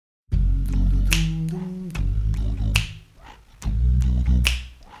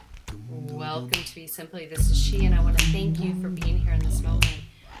welcome to Be Simply. This is she, and I want to thank you for being here in this moment.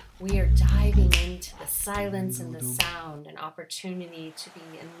 We are diving into the silence and the sound, an opportunity to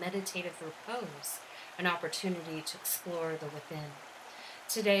be in meditative repose, an opportunity to explore the within.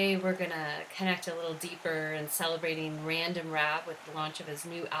 Today we're going to connect a little deeper in celebrating Random Rab with the launch of his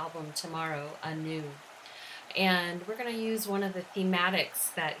new album tomorrow, Anew. And we're going to use one of the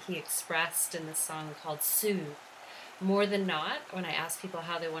thematics that he expressed in the song called Soothe. More than not, when I ask people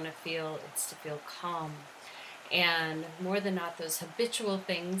how they want to feel, it's to feel calm. And more than not, those habitual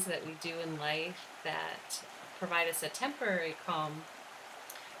things that we do in life that provide us a temporary calm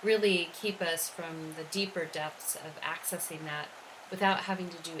really keep us from the deeper depths of accessing that without having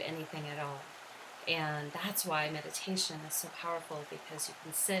to do anything at all. And that's why meditation is so powerful, because you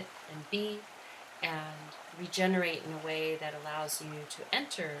can sit and be and regenerate in a way that allows you to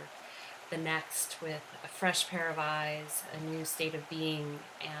enter the next with a fresh pair of eyes, a new state of being,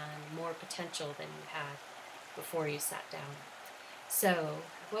 and more potential than you had before you sat down. So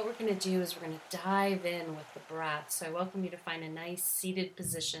what we're going to do is we're going to dive in with the breath. So I welcome you to find a nice seated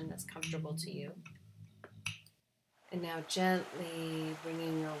position that's comfortable to you. And now gently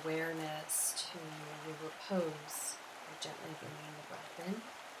bringing your awareness to your repose. You're gently bringing the breath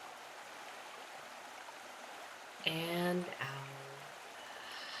in and out.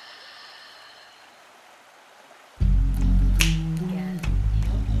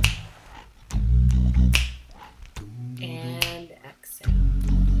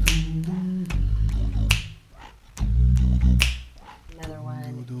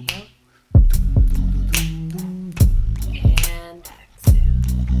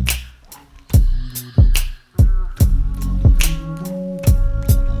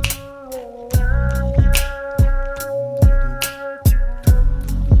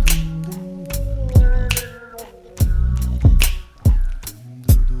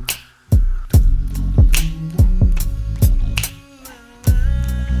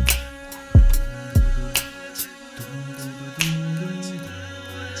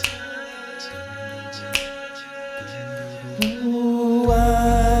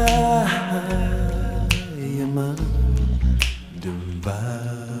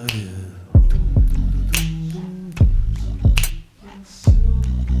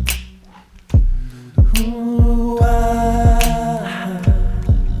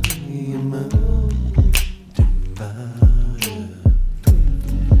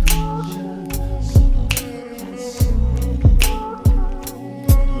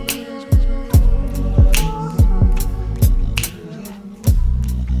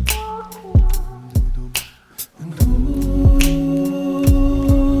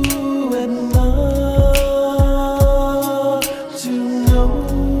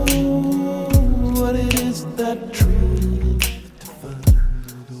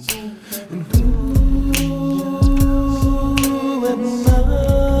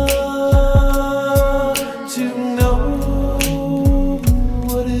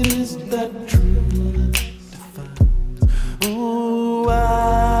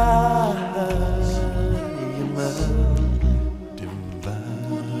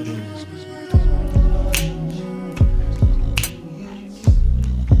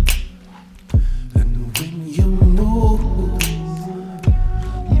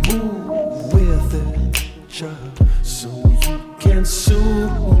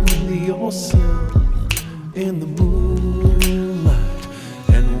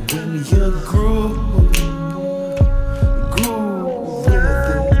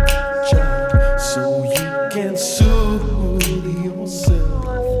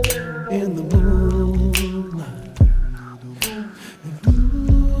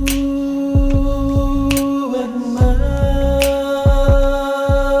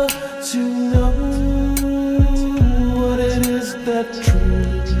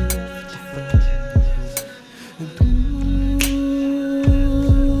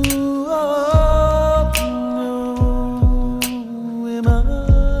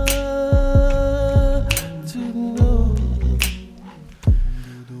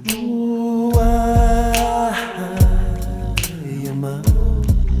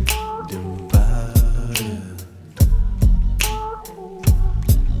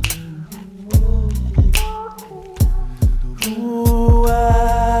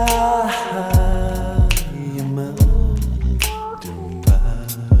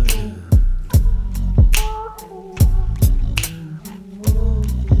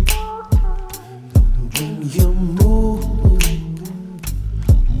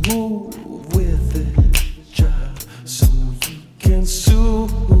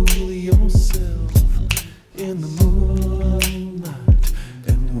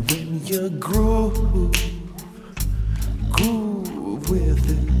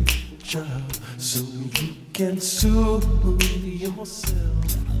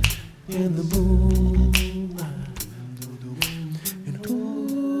 in the moonlight. And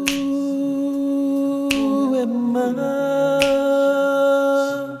who am I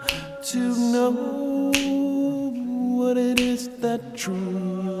to know what it is that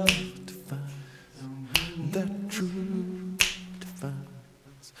truth defines, that truth defines,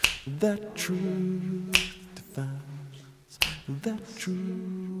 that truth defines, that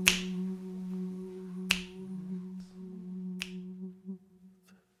truth.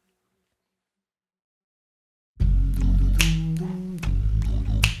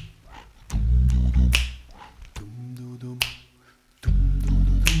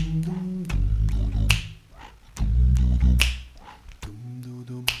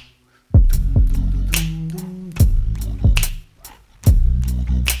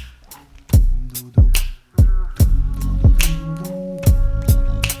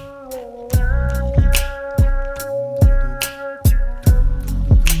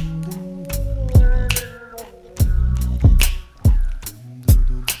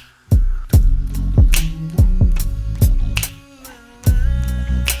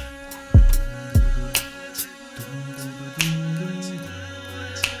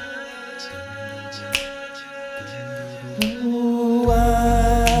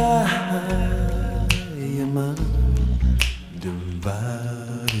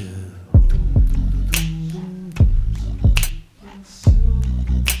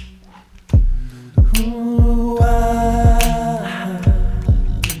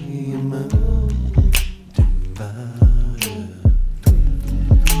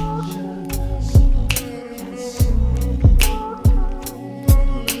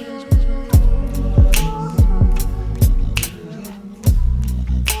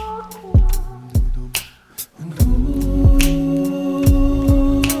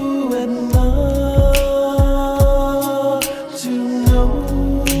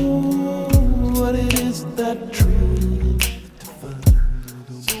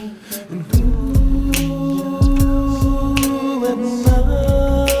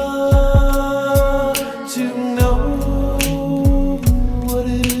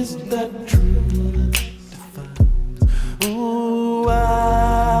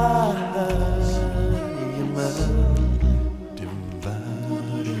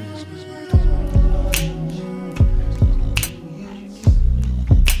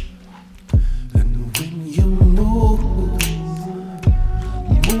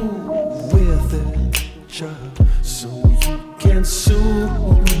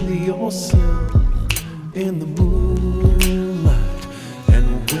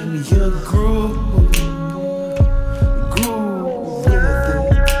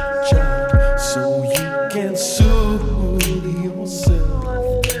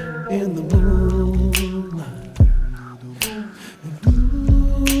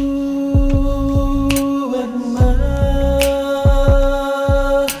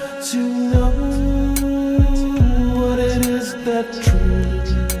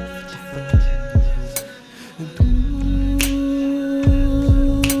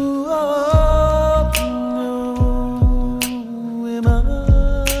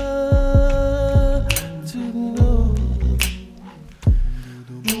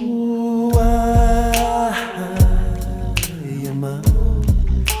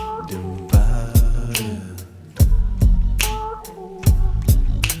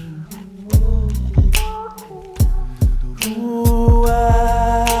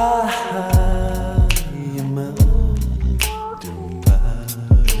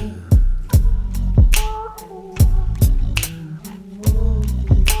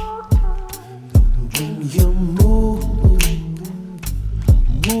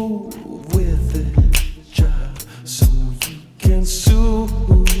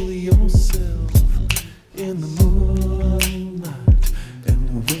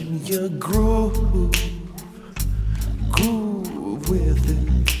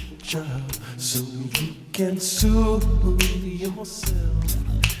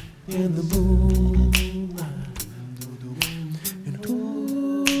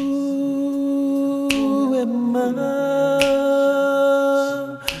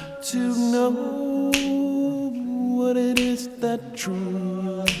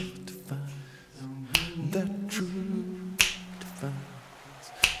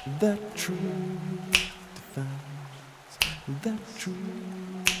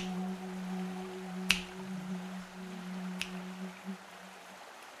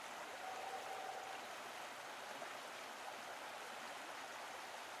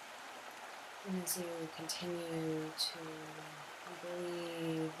 And as you continue to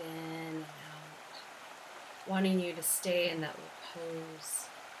breathe in and out, wanting you to stay in that repose,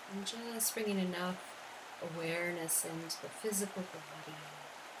 And just bringing enough awareness into the physical body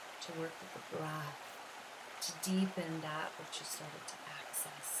to work with the breath, to deepen that which you started to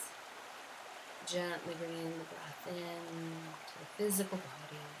access. Gently bringing the breath in to the physical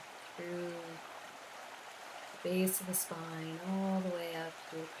body, through the base of the spine, all the way up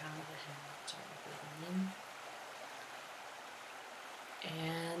through the crown of the head. Gently breathing in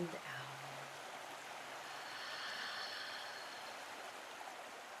and out.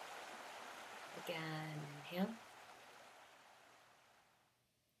 Again, inhale.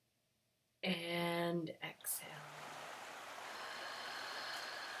 And exhale.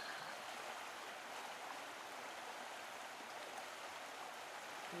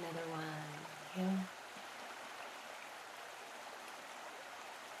 Another one. Inhale.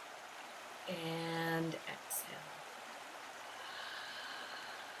 And exhale.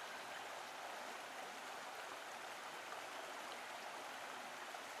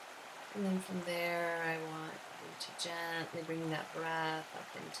 And then from there, I want you to gently bring that breath up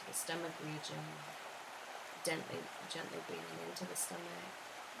into the stomach region. Gently breathing into the stomach.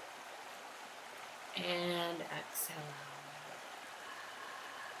 And exhale out.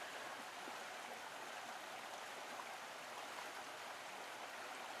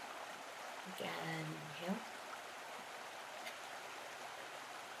 Again, inhale.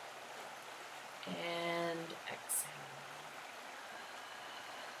 And exhale.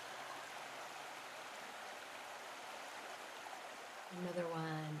 Another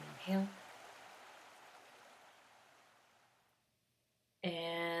one, inhale.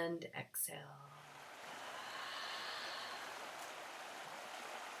 And exhale.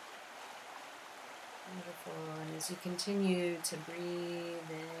 Beautiful. And as you continue to breathe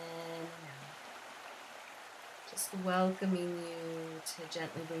in and out, just welcoming you to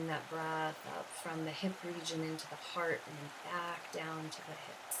gently bring that breath up from the hip region into the heart and then back down to the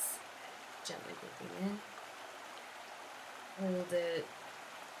hips. Gently breathing in. Hold it,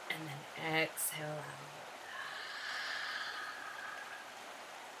 and then exhale out.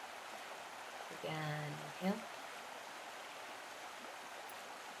 Again, inhale.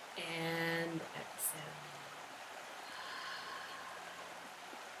 And exhale.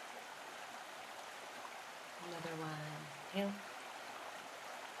 Another one, inhale.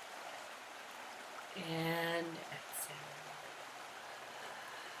 And exhale.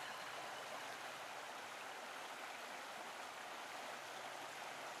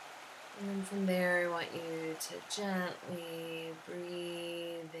 And then from there, I want you to gently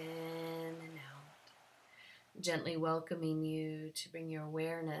breathe in and out, gently welcoming you to bring your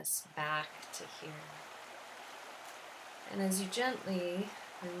awareness back to here. And as you gently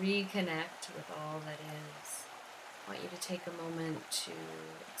reconnect with all that is, I want you to take a moment to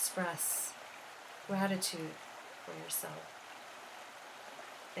express gratitude for yourself.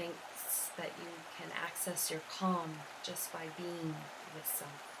 Thanks that you can access your calm just by being with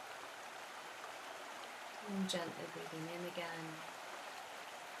self. And gently breathing in again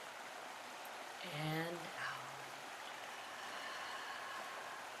and out.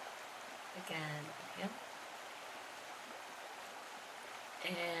 Again, inhale.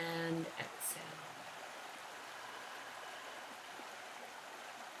 And exhale.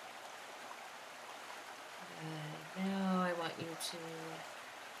 Good. Now I want you to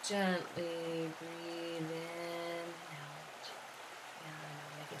gently breathe in and out. And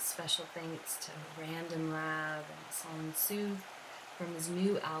I'll make a special thanks to Random Lab and Song Soothe from his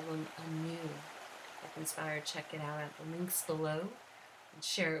new album, Anew. If inspired, check it out at the links below and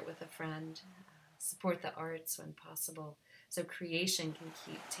share it with a friend. Support the arts when possible so creation can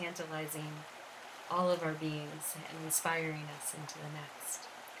keep tantalizing all of our beings and inspiring us into the next.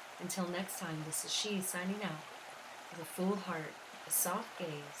 Until next time, this is She signing out with a full heart, a soft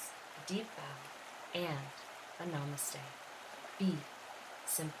gaze, a deep bow, and a namaste. Be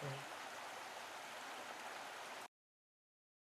simply